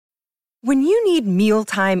When you need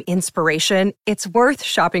mealtime inspiration, it's worth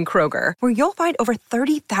shopping Kroger, where you'll find over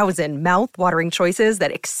 30,000 mouth-watering choices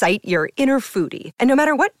that excite your inner foodie. And no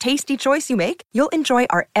matter what tasty choice you make, you'll enjoy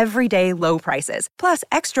our everyday low prices, plus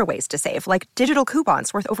extra ways to save, like digital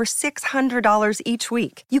coupons worth over $600 each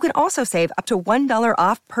week. You can also save up to $1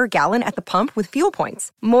 off per gallon at the pump with fuel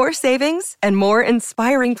points. More savings and more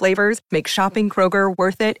inspiring flavors make shopping Kroger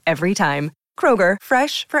worth it every time. Kroger,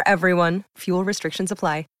 fresh for everyone. Fuel restrictions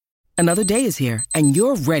apply. Another day is here, and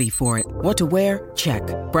you're ready for it. What to wear? Check.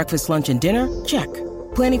 Breakfast, lunch, and dinner? Check.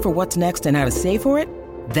 Planning for what's next and how to save for it?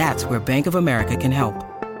 That's where Bank of America can help.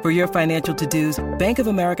 For your financial to-dos, Bank of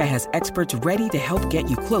America has experts ready to help get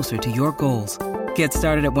you closer to your goals. Get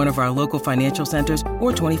started at one of our local financial centers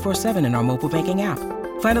or 24/7 in our mobile banking app.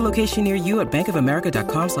 Find a location near you at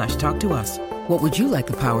bankofamerica.com/talktous. What would you like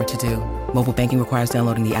the power to do? Mobile banking requires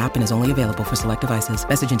downloading the app and is only available for select devices.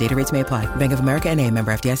 Message and data rates may apply. Bank of America N.A.,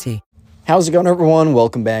 member FDIC. How's it going, everyone?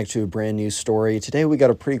 Welcome back to a brand new story. Today we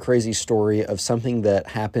got a pretty crazy story of something that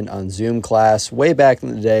happened on Zoom class way back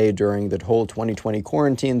in the day during the whole 2020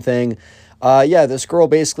 quarantine thing. This girl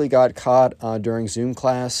basically got caught during Zoom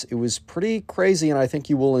class. It was pretty crazy, and I think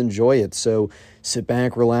you will enjoy it. So sit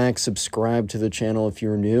back, relax, subscribe to the channel if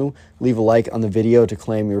you're new. Leave a like on the video to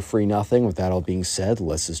claim your free nothing. With that all being said,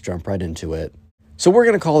 let's just jump right into it. So we're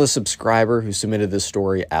going to call the subscriber who submitted this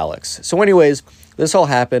story Alex. So anyways, this all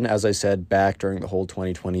happened, as I said, back during the whole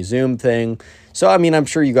 2020 Zoom thing. So, I'm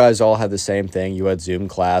sure you guys all had the same thing. You had Zoom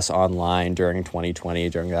class online during 2020,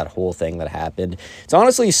 during that whole thing that happened. It's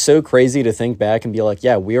honestly so crazy to think back and be like,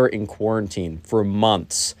 yeah, we are in quarantine for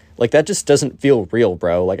months. Like, that just doesn't feel real,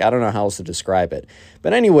 bro. Like, I don't know how else to describe it.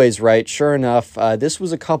 But anyways, right, sure enough, this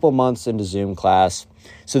was a couple months into Zoom class.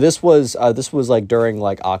 So this was like during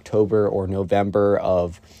like October or November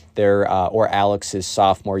of their or Alex's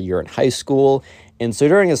sophomore year in high school. And so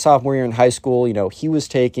during his sophomore year in high school, he was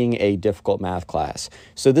taking a difficult math class.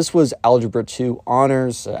 So this was Algebra 2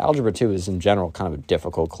 honors. Algebra 2 is in general kind of a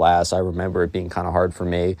difficult class. I remember it being kind of hard for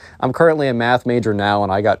me. I'm currently a math major now,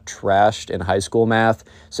 and I got trashed in high school math.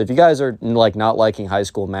 So if you guys are like not liking high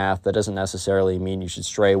school math, that doesn't necessarily mean you should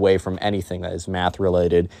stray away from anything that is math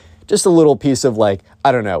related. Just a little piece of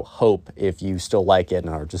hope if you still like it and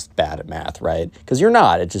are just bad at math, right? Because you're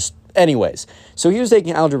not. Anyways, so he was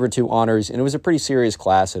taking Algebra 2 honors, and it was a pretty serious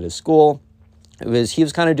class at his school. He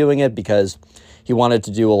was kind of doing it because he wanted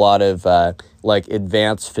to do a lot of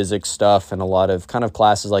advanced physics stuff and a lot of kind of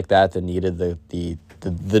classes like that needed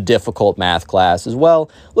the difficult math class as well.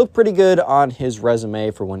 Looked pretty good on his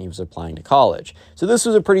resume for when he was applying to college. So this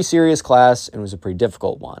was a pretty serious class, and it was a pretty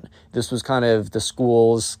difficult one. This was kind of the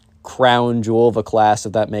school's crown jewel of a class,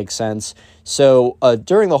 if that makes sense. So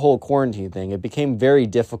during the whole quarantine thing, it became very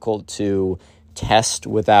difficult to test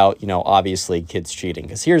without, obviously kids cheating.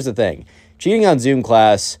 Because here's the thing, cheating on Zoom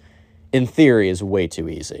class, in theory, is way too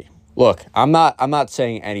easy. Look, I'm not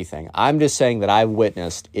saying anything. I'm just saying that I've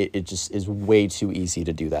witnessed it just is way too easy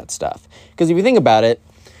to do that stuff. Because if you think about it,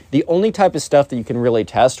 the only type of stuff that you can really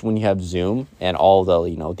test when you have Zoom and all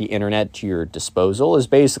the internet to your disposal is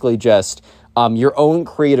basically just your own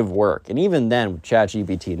creative work. And even then, with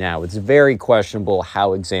ChatGPT now, it's very questionable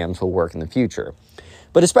how exams will work in the future.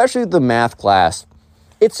 But especially the math class,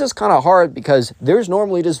 it's just kind of hard because there's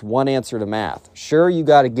normally just one answer to math. Sure, you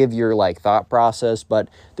got to give your thought process, but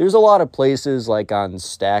there's a lot of places like on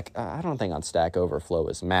I don't think on Stack Overflow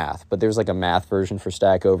is math, but there's like a math version for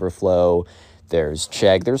Stack Overflow. There's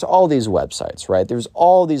Chegg. There's all these websites, right? There's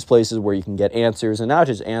all these places where you can get answers, and not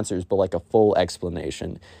just answers, but like a full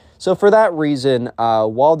explanation. So for that reason,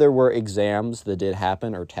 while there were exams that did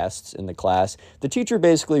happen or tests in the class, the teacher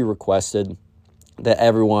basically requested that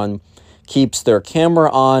everyone keeps their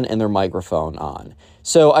camera on and their microphone on.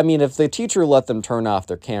 So, if the teacher let them turn off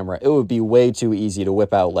their camera, it would be way too easy to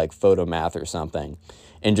whip out like photo math or something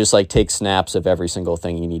and just take snaps of every single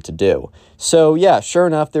thing you need to do. So yeah, sure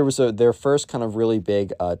enough, there was their first kind of really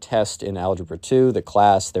big test in Algebra 2, the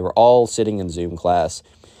class. They were all sitting in Zoom class.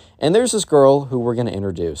 And there's this girl who we're going to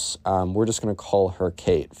introduce. We're just going to call her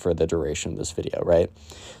Kate for the duration of this video, right?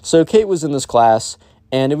 So Kate was in this class,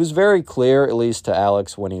 and it was very clear, at least to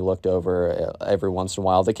Alex when he looked over every once in a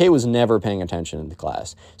while, that Kate was never paying attention in the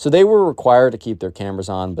class. So they were required to keep their cameras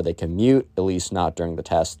on, but they can mute, at least not during the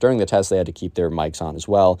test. During the test, they had to keep their mics on as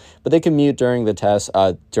well, but they can mute during the test,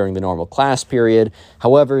 during the normal class period.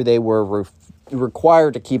 However, they were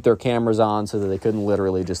required to keep their cameras on so that they couldn't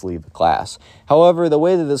literally just leave the class. However, the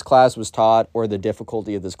way that this class was taught, or the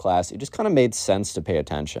difficulty of this class, it just kind of made sense to pay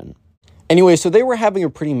attention. Anyway, so they were having a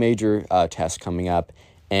pretty major test coming up,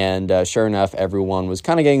 and sure enough, everyone was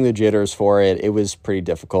kind of getting the jitters for it. It was pretty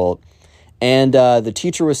difficult. And the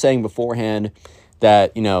teacher was saying beforehand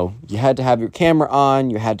that, you had to have your camera on,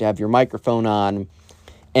 you had to have your microphone on,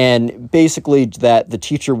 and basically that the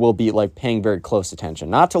teacher will be like paying very close attention.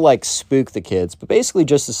 Not to like spook the kids, but basically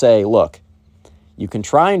just to say, look, you can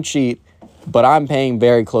try and cheat, but I'm paying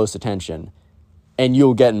very close attention and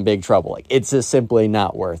you'll get in big trouble. Like, it's just simply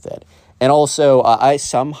not worth it. And also,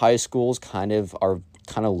 some high schools are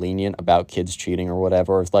lenient about kids cheating or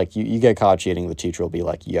whatever. If like you get caught cheating, the teacher will be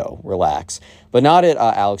like, yo, relax. But not at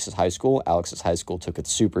Alex's high school. Alex's high school took it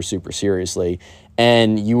super, super seriously,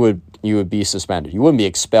 and you would be suspended. You wouldn't be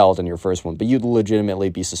expelled in your first one, but you'd legitimately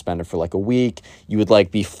be suspended for like a week. You would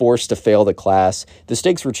like be forced to fail the class. The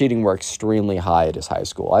stakes for cheating were extremely high at his high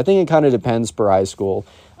school. I think it kind of depends per high school,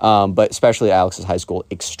 but especially at Alex's high school,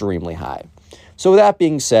 extremely high. So with that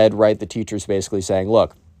being said, right, the teacher's basically saying,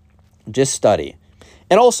 look, just study.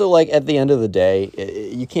 And also, like, at the end of the day,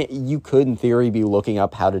 you could, in theory, be looking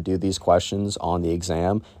up how to do these questions on the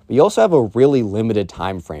exam, but you also have a really limited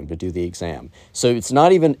time frame to do the exam. So it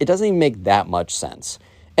doesn't even make that much sense.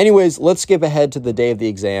 Anyways, let's skip ahead to the day of the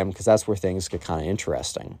exam, because that's where things get kind of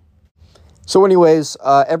interesting. So anyways,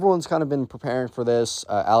 everyone's kind of been preparing for this.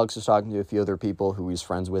 Alex is talking to a few other people who he's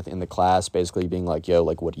friends with in the class, basically being like, yo,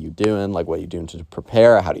 like, what are you doing? Like, what are you doing to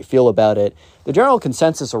prepare? How do you feel about it? The general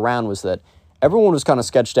consensus around was that everyone was kind of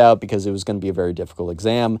sketched out because it was going to be a very difficult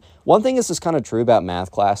exam. One thing is kind of true about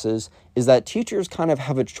math classes is that teachers kind of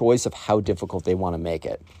have a choice of how difficult they want to make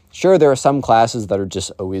it. Sure, there are some classes that are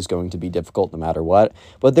just always going to be difficult no matter what,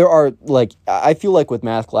 but there are, like, I feel like with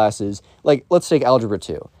math classes, like, let's take Algebra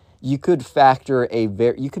 2. You could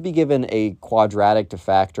be given a quadratic to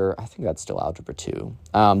factor. I think that's still Algebra 2.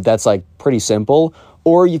 That's like pretty simple.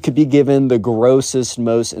 Or you could be given the grossest,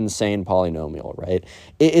 most insane polynomial, right?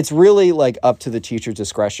 It's really like up to the teacher's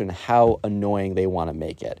discretion how annoying they want to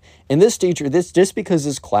make it. And this teacher, just because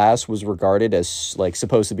this class was regarded as like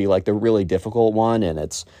supposed to be like the really difficult one, and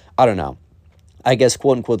it's, I don't know, I guess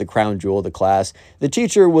quote unquote the crown jewel of the class, the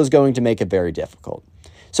teacher was going to make it very difficult.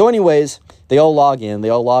 So anyways, they all log in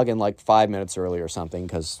like 5 minutes early or something,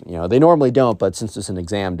 because, they normally don't, but since it's an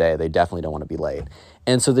exam day, they definitely don't want to be late.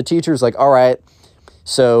 And so the teacher's like, all right,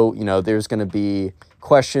 so, there's going to be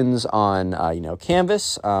questions on,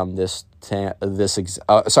 Canvas. It's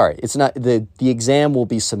not, the exam will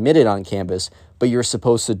be submitted on Canvas, but you're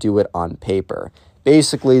supposed to do it on paper.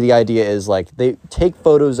 Basically, the idea is like they take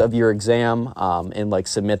photos of your exam and like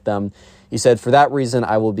submit them. He said, for that reason,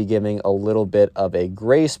 I will be giving a little bit of a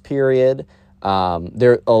grace period. A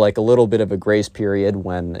little bit of a grace period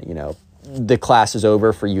when, the class is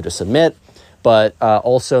over for you to submit. But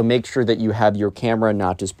also make sure that you have your camera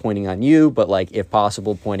not just pointing on you, but like, if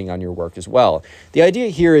possible, pointing on your work as well. The idea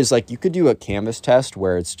here is like you could do a Canvas test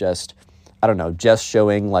where it's just, just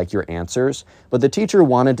showing like your answers. But the teacher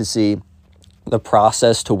wanted to see the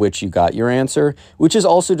process to which you got your answer, which is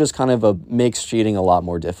also just kind of makes cheating a lot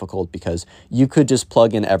more difficult, because you could just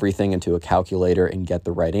plug in everything into a calculator and get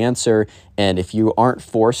the right answer. And if you aren't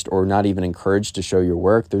forced or not even encouraged to show your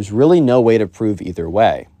work, there's really no way to prove either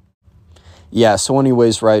way. Yeah, so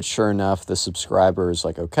anyways, right, sure enough, the subscriber is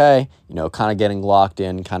like, okay, kind of getting locked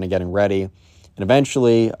in, kind of getting ready. And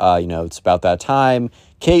eventually, it's about that time.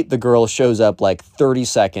 Kate, the girl, shows up like 30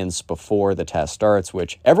 seconds before the test starts,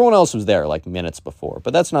 which everyone else was there like minutes before,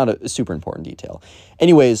 but that's not a super important detail.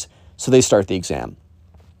 Anyways, so they start the exam.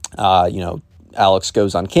 Alex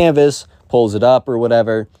goes on Canvas, pulls it up or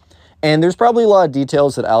whatever. And there's probably a lot of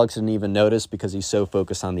details that Alex didn't even notice because he's so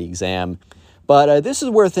focused on the exam. But this is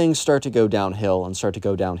where things start to go downhill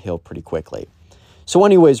pretty quickly. So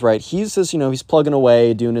anyways, right, he's just, he's plugging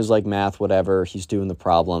away, doing his like math, whatever. He's doing the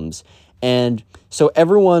problems. And so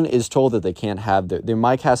everyone is told that they can't have their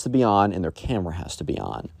mic has to be on and their camera has to be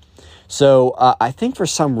on. So I think for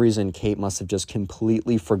some reason, Kate must have just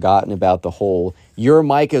completely forgotten about the whole, your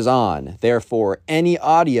mic is on, therefore any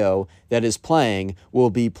audio that is playing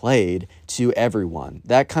will be played to everyone.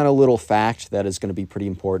 That kind of little fact that is going to be pretty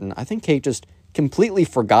important. I think Kate just completely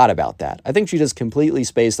forgot about that. I think she just completely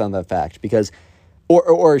spaced on that fact because,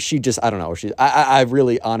 or she just, I don't know. I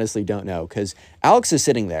really honestly don't know, because Alex is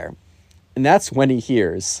sitting there and that's when he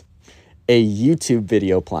hears a YouTube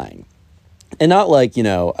video playing. And not like,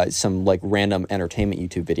 some like random entertainment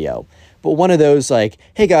YouTube video, but one of those like,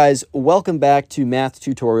 hey guys, welcome back to Math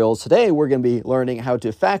Tutorials. Today we're going to be learning how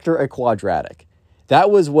to factor a quadratic. That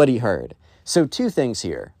was what he heard. So two things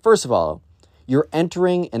here. First of all, you're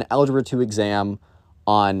entering an Algebra 2 exam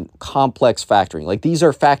on complex factoring. Like, these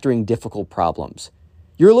are factoring difficult problems.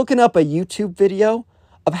 You're looking up a YouTube video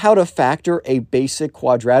of how to factor a basic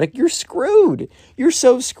quadratic. You're screwed. You're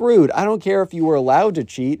so screwed. I don't care if you were allowed to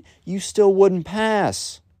cheat, you still wouldn't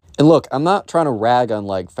pass. And look, I'm not trying to rag on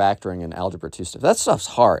like factoring and algebra 2 stuff. That stuff's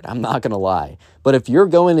hard. I'm not going to lie. But if you're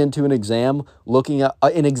going into an exam looking at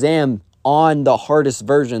an exam on the hardest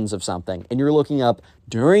versions of something, and you're looking up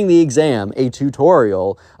during the exam a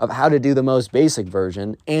tutorial of how to do the most basic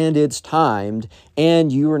version, and it's timed,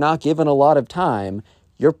 and you are not given a lot of time,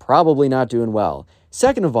 you're probably not doing well.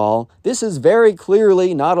 Second of all, this is very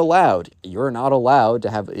clearly not allowed. You're not allowed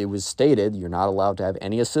to have, it was stated, you're not allowed to have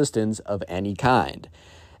any assistance of any kind.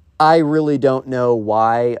 I really don't know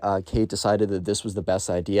why Kate decided that this was the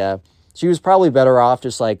best idea. She was probably better off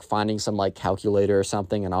just like finding some like calculator or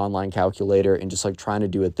something, an online calculator, and just like trying to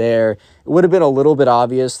do it there. It would have been a little bit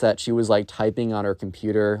obvious that she was like typing on her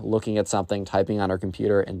computer, looking at something, typing on her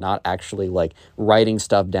computer, and not actually like writing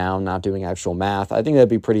stuff down, not doing actual math. I think that'd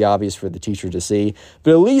be pretty obvious for the teacher to see.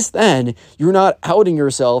 But at least then you're not outing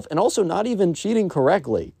yourself and also not even cheating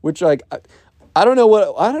correctly, which like I don't know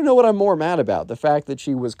what I'm more mad about. The fact that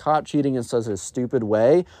she was caught cheating in such a stupid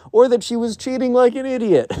way, or that she was cheating like an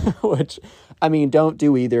idiot, which, I mean, don't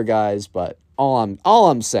do either, guys, but all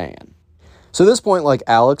I'm saying. So at this point, like,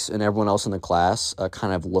 Alex and everyone else in the class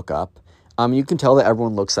kind of look up. You can tell that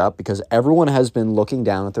everyone looks up because everyone has been looking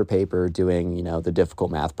down at their paper doing, the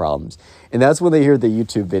difficult math problems. And that's when they hear the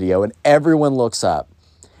YouTube video and everyone looks up.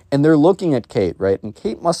 And they're looking at Kate, right? And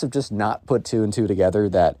Kate must have just not put two and two together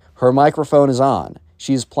that her microphone is on.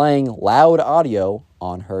 She's playing loud audio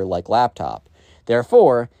on her, laptop.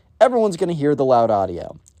 Therefore, everyone's going to hear the loud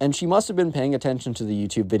audio. And she must have been paying attention to the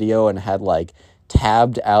YouTube video and had,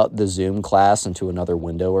 tabbed out the Zoom class into another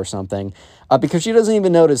window or something. Because she doesn't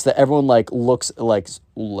even notice that everyone, looks,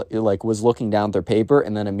 was looking down at their paper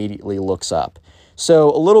and then immediately looks up.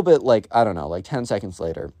 So a little bit, 10 seconds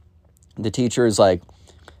later, the teacher is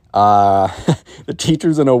the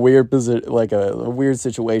teacher's in a weird position, a weird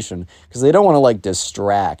situation, because they don't want to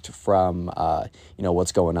distract from,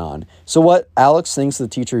 what's going on. So what Alex thinks the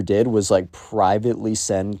teacher did was privately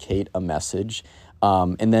send Kate a message,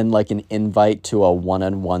 and then an invite to a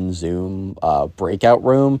one-on-one Zoom breakout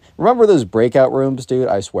room. Remember those breakout rooms, dude?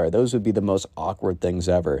 I swear, those would be the most awkward things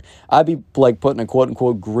ever. I'd be putting a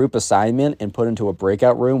quote-unquote group assignment and put into a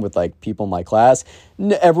breakout room with people in my class.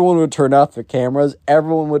 Everyone would turn off their cameras.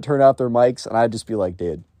 Everyone would turn off their mics, and I'd just be like,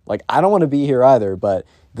 dude, I don't want to be here either, but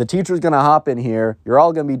the teacher's going to hop in here. You're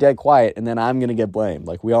all going to be dead quiet, and then I'm going to get blamed.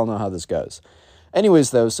 We all know how this goes.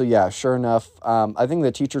 Anyways, though, so yeah, sure enough, I think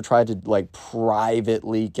the teacher tried to,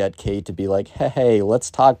 privately get Kate to be hey,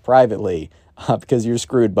 let's talk privately, because you're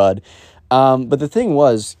screwed, bud. But the thing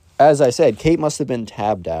was, as I said, Kate must have been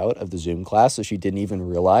tabbed out of the Zoom class, so she didn't even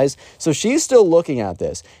realize. So she's still looking at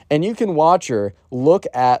this, and you can watch her look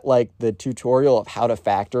at, the tutorial of how to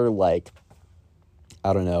factor,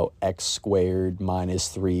 x squared minus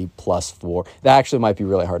 3 plus 4. That actually might be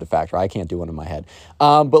really hard to factor. I can't do one in my head.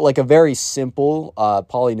 But a very simple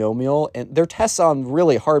polynomial, and their tests on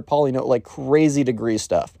really hard polynomial, crazy degree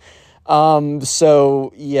stuff.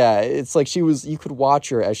 So yeah, it's you could watch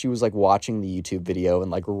her as she was watching the YouTube video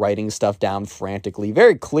and writing stuff down frantically,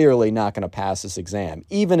 very clearly not going to pass this exam,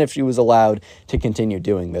 even if she was allowed to continue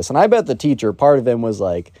doing this. And I bet the teacher, part of him was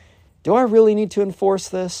do I really need to enforce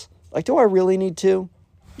this? Do I really need to?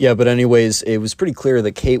 Yeah, but anyways, it was pretty clear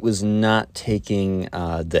that Kate was not taking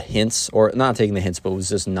the hints, or not taking the hints, but was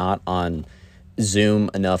just not on Zoom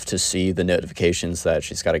enough to see the notifications that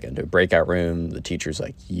she's got to get into a breakout room. The teacher's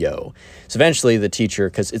yo. So eventually the teacher,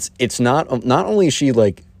 because it's not only is she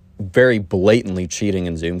very blatantly cheating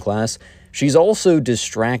in Zoom class, she's also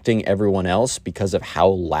distracting everyone else because of how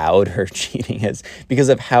loud her cheating is, because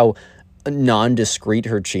of how non-discreet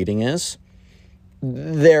her cheating is.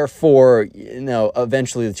 Therefore,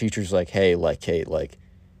 eventually the teacher's hey, Kate,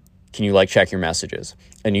 can you check your messages?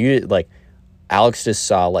 And you Alex just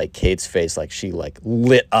saw Kate's face, she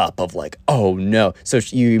lit up of oh no. So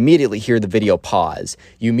you immediately hear the video pause.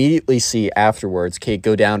 You immediately see afterwards Kate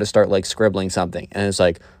go down to start scribbling something, and it's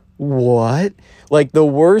what? The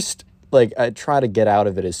worst. I try to get out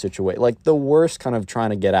of it as the worst kind of trying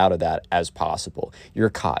to get out of that as possible. You're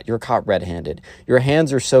caught red-handed. Your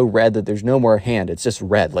hands are so red that there's no more hand. It's just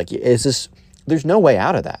red. There's no way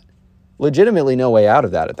out of that. Legitimately no way out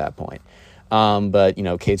of that at that point. But,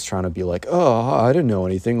 Kate's trying to be oh, I didn't know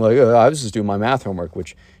anything. I was just doing my math homework,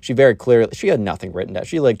 which she very clearly, she had nothing written down.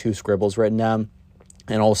 She had 2 scribbles written down.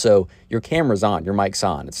 And also, your camera's on, your mic's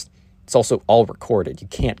on. It's also all recorded. You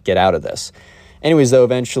can't get out of this. Anyways, though,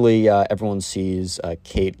 eventually everyone sees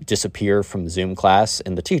Kate disappear from the Zoom class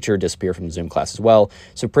and the teacher disappear from the Zoom class as well.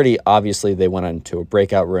 So pretty obviously they went into a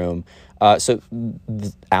breakout room. So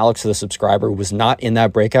Alex, the subscriber, was not in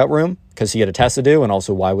that breakout room, because he had a test to do, and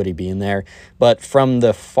also why would he be in there? But from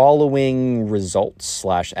the following results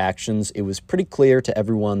 / actions, it was pretty clear to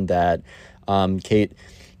everyone that Kate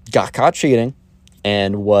got caught cheating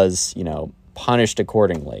and was, punished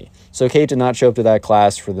accordingly. So Kate did not show up to that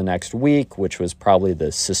class for the next week, which was probably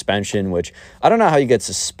the suspension, which I don't know how you get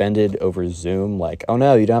suspended over Zoom. Like, oh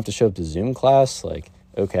no, you don't have to show up to Zoom class? Like,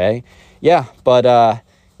 okay. Yeah, but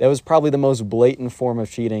that was probably the most blatant form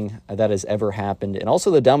of cheating that has ever happened, and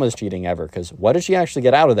also the dumbest cheating ever, because what did she actually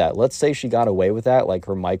get out of that? Let's say she got away with that, like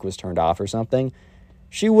her mic was turned off or something.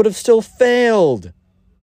 She would have still failed.